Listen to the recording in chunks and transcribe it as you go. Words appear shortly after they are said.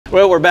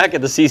Well, we're back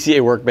at the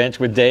CCA workbench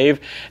with Dave,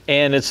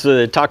 and it's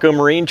the Taco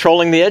Marine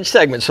Trolling the Edge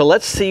segment. So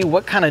let's see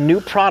what kind of new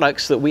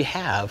products that we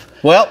have.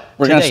 Well,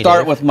 we're going to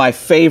start Dave. with my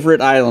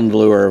favorite island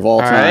lure of all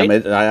time.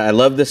 Right. I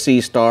love the Sea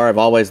Star. I've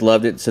always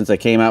loved it since I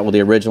came out with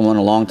the original one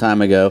a long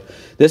time ago.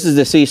 This is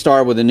the Sea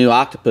Star with the new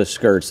octopus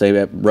skirts. They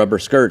have rubber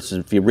skirts.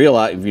 If you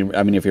realize, if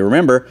you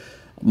remember,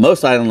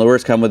 most island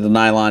lures come with the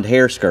nylon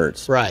hair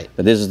skirts. Right.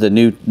 But this is the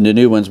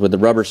new ones with the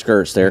rubber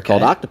skirts. They're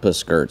called octopus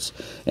skirts.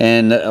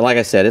 And like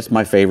I said, it's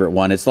my favorite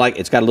one. It's got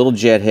a little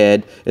jet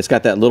head. It's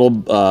got that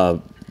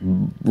little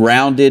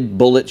rounded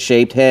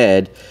bullet-shaped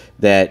head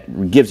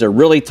that gives a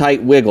really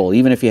tight wiggle,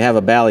 even if you have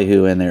a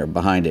ballyhoo in there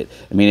behind it.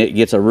 I mean, it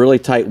gets a really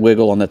tight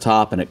wiggle on the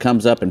top, and it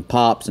comes up and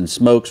pops and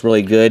smokes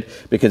really good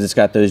because it's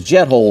got those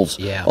jet holes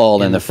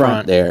all in the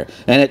front there.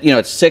 And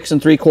it's 6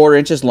 3/4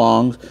 inches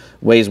long,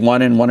 weighs 1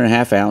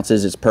 1.5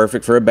 ounces. It's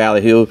perfect for a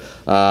ballyhoo.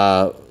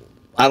 I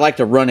like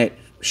to run it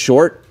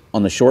short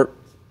on the short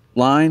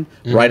line,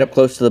 right up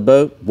close to the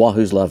boat.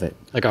 Wahoos love it.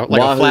 Like a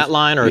flat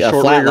line or a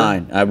short flat rigger?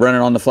 line. I run it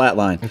on the flat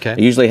line. Okay. I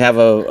usually have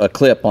a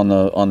clip on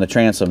the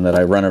transom that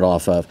I run it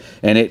off of,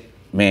 and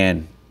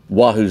man,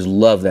 wahoos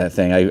love that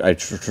thing. I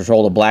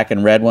troll the black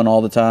and red one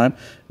all the time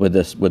with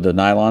the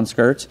nylon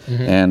skirts,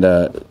 and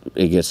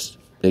it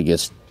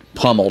gets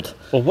pummeled.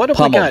 Well, what have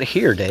we got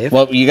here, Dave?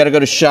 Well, you got to go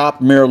to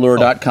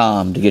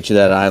shopmirrorlure.com to get you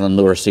that island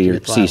lure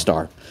Sea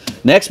Star.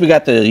 Next, we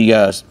got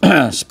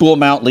the spool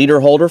mount leader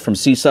holder from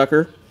Sea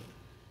Sucker.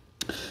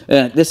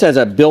 This has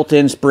a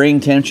built-in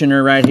spring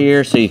tensioner right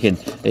here, so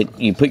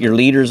you put your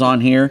leaders on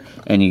here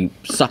and you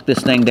suck this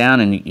thing down,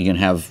 and you can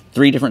have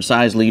 3 different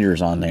size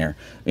leaders on there.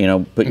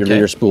 Put your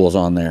leader spools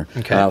on there.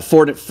 Okay.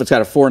 It's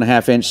got a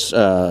 4.5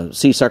 inch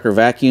Sea Sucker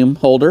vacuum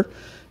holder,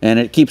 and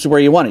it keeps it where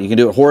you want it. You can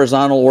do it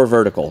horizontal or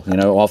vertical.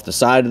 Off the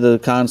side of the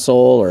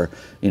console or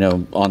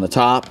on the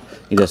top.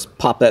 You just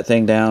pop that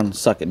thing down,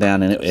 suck it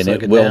down, and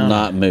it will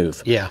not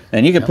move. Yeah.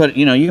 And you can put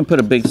you can put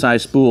a big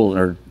size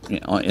spool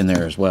in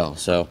there as well.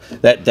 So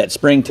that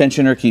spring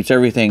tensioner keeps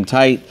everything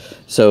tight,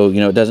 so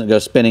it doesn't go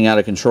spinning out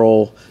of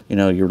control.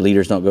 Your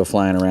leaders don't go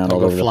flying around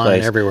all over the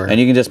place. Everywhere. And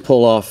you can just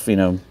pull off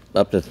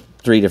up to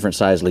 3 different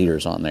size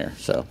leaders on there.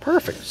 So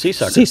perfect. Sea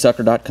Sucker.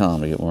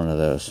 Seasucker.com to get one of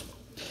those.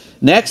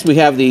 Next, we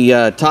have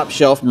the top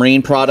shelf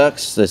marine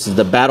products. This is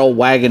the Battle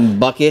Wagon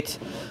bucket.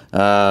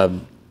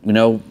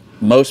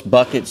 Most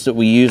buckets that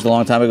we used a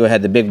long time ago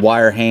had the big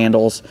wire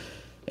handles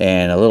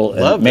and a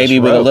little, maybe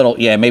with a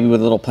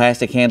little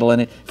plastic handle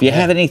in it. If you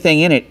have anything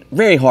in it,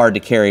 very hard to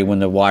carry when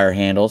the wire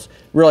handles.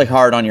 Really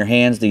hard on your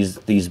hands.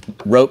 These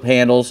rope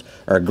handles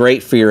are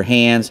great for your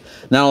hands.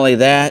 Not only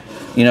that,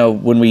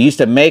 when we used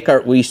to make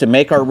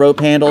our rope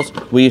handles,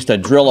 we used to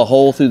drill a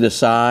hole through the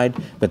side,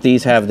 but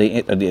these have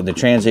the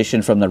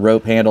transition from the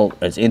rope handle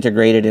that's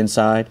integrated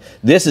inside.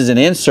 This is an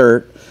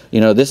insert.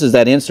 This is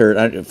that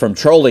insert from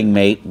Trolling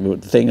Mate, the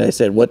thing I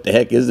said, what the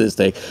heck is this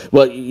thing?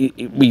 Well,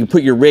 you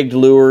put your rigged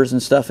lures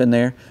and stuff in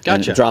there,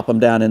 and drop them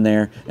down in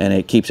there, and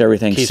it keeps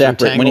everything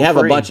separate. When you have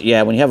a bunch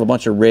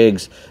of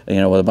rigs,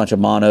 with a bunch of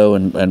mono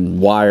and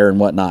wire and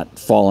whatnot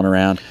falling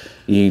around,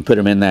 you put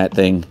them in that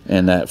thing,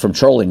 and that from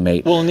Trolling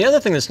Mate. Well, and the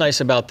other thing that's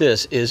nice about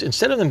this is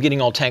instead of them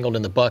getting all tangled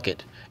in the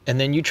bucket, and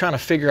then you trying to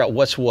figure out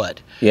what's what.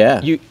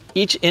 Yeah.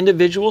 Each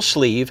individual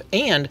sleeve,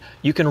 and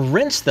you can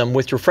rinse them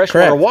with your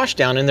freshwater wash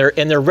down, and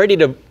they're ready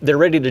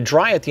to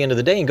dry at the end of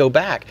the day and go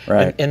back.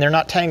 Right. And they're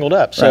not tangled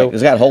up. So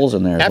it's got holes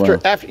in there as well.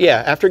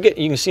 After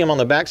getting, you can see them on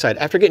the backside.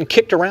 After getting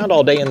kicked around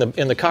all day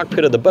in the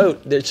cockpit of the boat,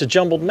 it's a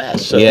jumbled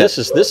mess. So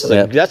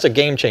that's a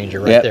game changer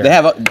right there. They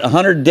have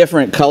 100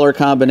 different color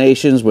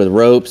combinations with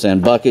ropes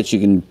and buckets. You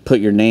can put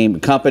your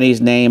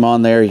company's name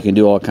on there. You can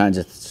do all kinds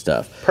of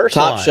stuff.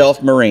 Personalized. Top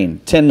Shelf Marine,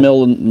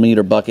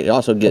 10mm bucket. It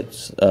also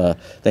gets,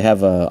 they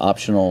have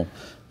optional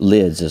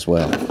lids as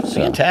well. So.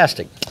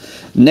 Fantastic.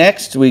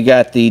 Next, we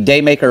got the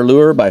Daymaker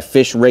Lure by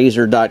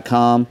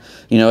FishRazor.com.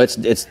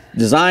 It's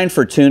designed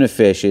for tuna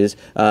fishes.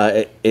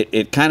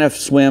 It kind of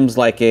swims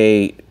like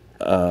a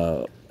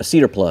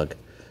cedar plug.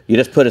 You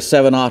just put a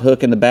 7/0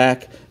 hook in the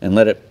back and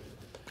let it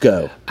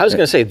go. I was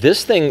going to say,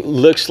 this thing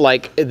looks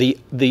like the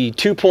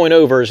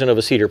 2.0 version of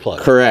a cedar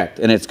plug. Correct,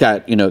 and it's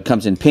got, it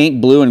comes in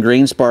pink, blue, and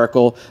green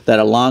sparkle. That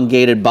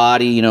elongated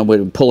body,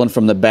 with pulling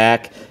from the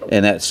back,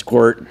 and that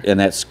squirt and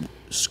that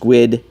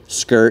squid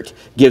skirt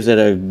gives it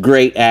a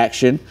great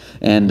action.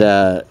 And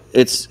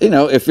it's,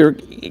 if you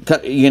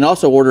can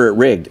also order it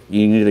rigged.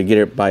 You can either get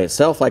it by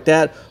itself like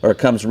that, or it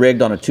comes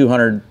rigged on a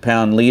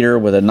 200-pound leader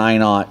with a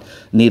 9/0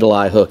 needle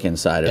eye hook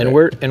inside of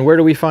it. And where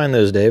do we find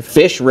those, Dave?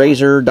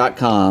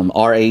 FishRazor.com,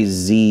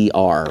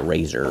 R-A-Z-R,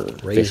 razor.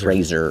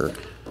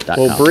 FishRazor.com.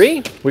 Well,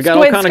 Brie, we got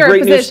all kind of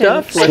great new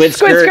stuff. Squid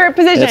skirt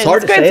position. It's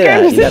hard to say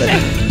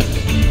that.